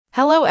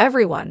Hello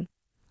everyone.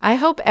 I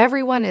hope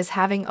everyone is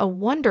having a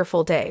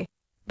wonderful day.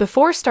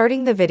 Before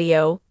starting the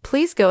video,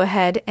 please go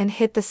ahead and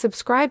hit the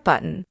subscribe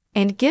button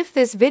and give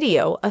this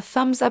video a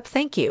thumbs up.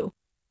 Thank you.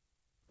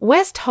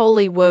 West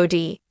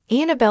Hollywoodie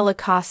Annabella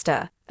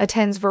Costa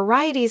attends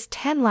Variety's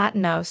 10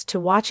 Latinos to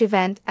Watch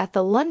event at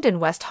the London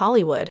West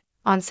Hollywood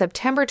on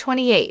September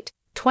 28,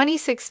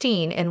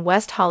 2016 in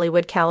West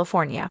Hollywood,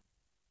 California.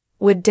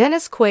 Would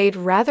Dennis Quaid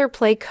rather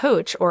play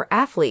coach or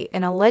athlete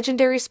in a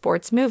legendary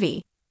sports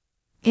movie?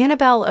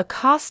 Annabelle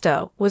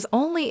Acosta was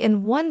only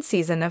in one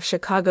season of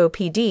Chicago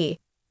PD,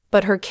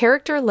 but her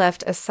character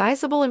left a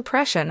sizable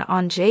impression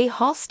on Jay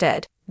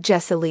Halstead,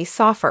 Jesse Lee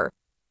Soffer.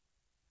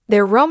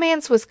 Their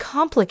romance was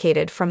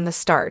complicated from the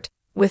start,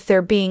 with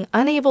their being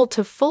unable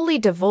to fully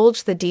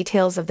divulge the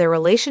details of their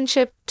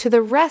relationship to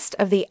the rest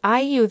of the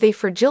IU. The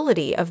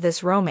fragility of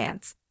this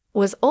romance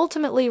was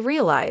ultimately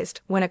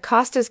realized when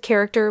Acosta's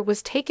character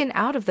was taken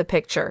out of the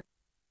picture.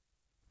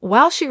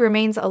 While she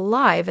remains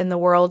alive in the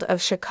world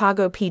of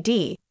Chicago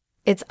PD,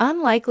 it's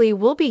unlikely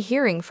we'll be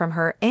hearing from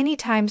her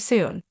anytime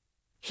soon.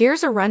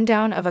 Here's a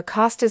rundown of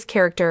Acosta's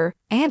character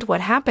and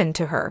what happened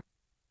to her.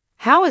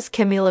 How is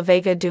Camila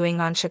Vega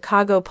doing on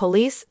Chicago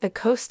Police?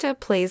 Acosta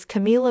plays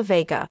Camila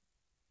Vega.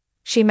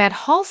 She met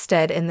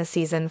Halstead in the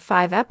Season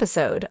 5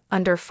 episode,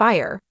 Under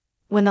Fire,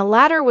 when the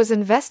latter was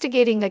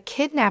investigating a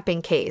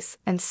kidnapping case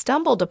and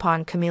stumbled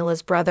upon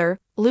Camila's brother,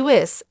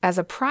 Luis, as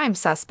a prime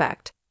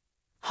suspect.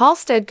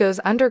 Halstead goes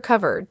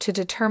undercover to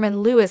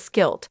determine Luis'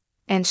 guilt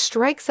and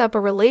strikes up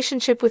a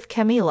relationship with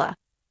Camila.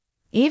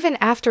 Even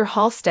after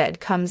Halstead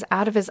comes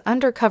out of his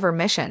undercover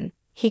mission,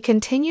 he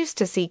continues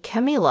to see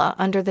Camila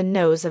under the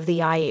nose of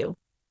the IU.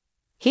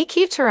 He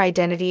keeps her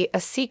identity a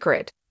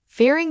secret,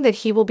 fearing that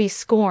he will be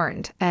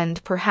scorned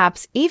and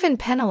perhaps even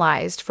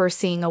penalized for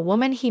seeing a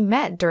woman he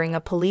met during a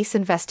police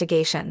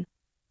investigation.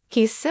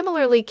 He's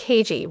similarly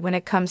cagey when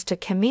it comes to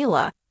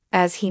Camila,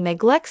 as he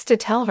neglects to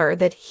tell her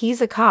that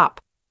he's a cop.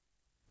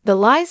 The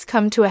lies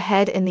come to a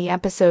head in the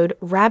episode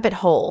Rabbit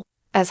Hole,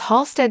 as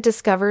Halstead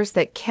discovers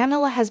that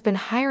Camila has been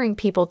hiring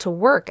people to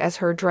work as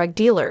her drug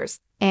dealers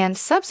and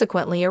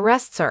subsequently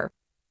arrests her.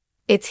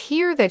 It's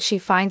here that she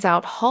finds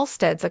out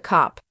Halstead's a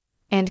cop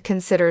and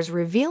considers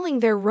revealing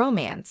their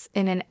romance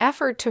in an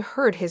effort to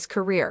hurt his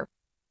career.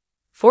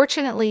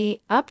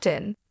 Fortunately,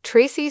 Upton,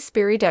 Tracy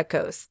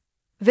Spiridekos,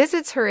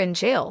 visits her in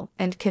jail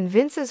and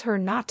convinces her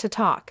not to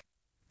talk.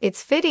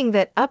 It's fitting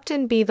that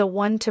Upton be the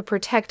one to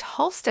protect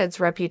Halstead's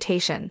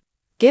reputation,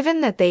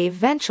 given that they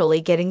eventually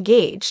get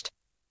engaged.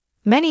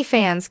 Many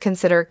fans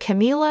consider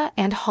Camila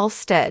and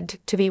Halstead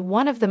to be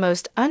one of the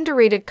most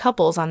underrated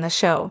couples on the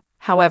show,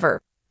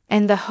 however,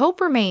 and the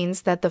hope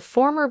remains that the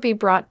former be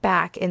brought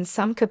back in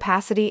some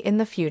capacity in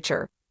the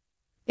future.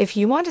 If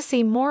you want to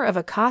see more of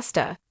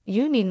Acosta,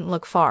 you needn't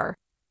look far.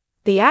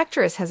 The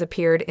actress has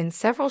appeared in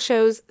several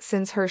shows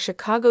since her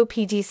Chicago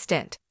PD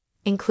stint,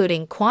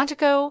 including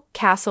Quantico,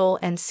 Castle,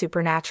 and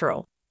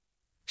Supernatural.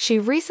 She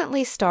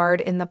recently starred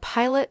in the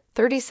pilot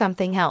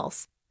 30-Something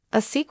Else,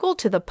 a sequel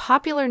to the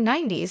popular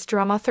 90s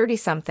drama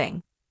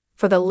 30-Something.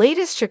 For the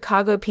latest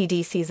Chicago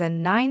PD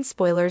Season 9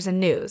 spoilers and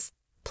news,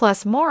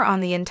 plus more on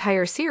the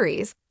entire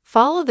series,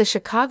 follow the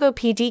Chicago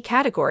PD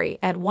category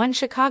at One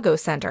Chicago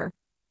Center.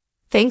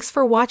 Thanks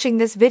for watching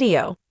this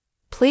video.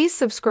 Please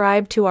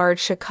subscribe to our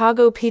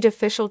Chicago PD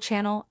official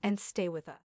channel and stay with us.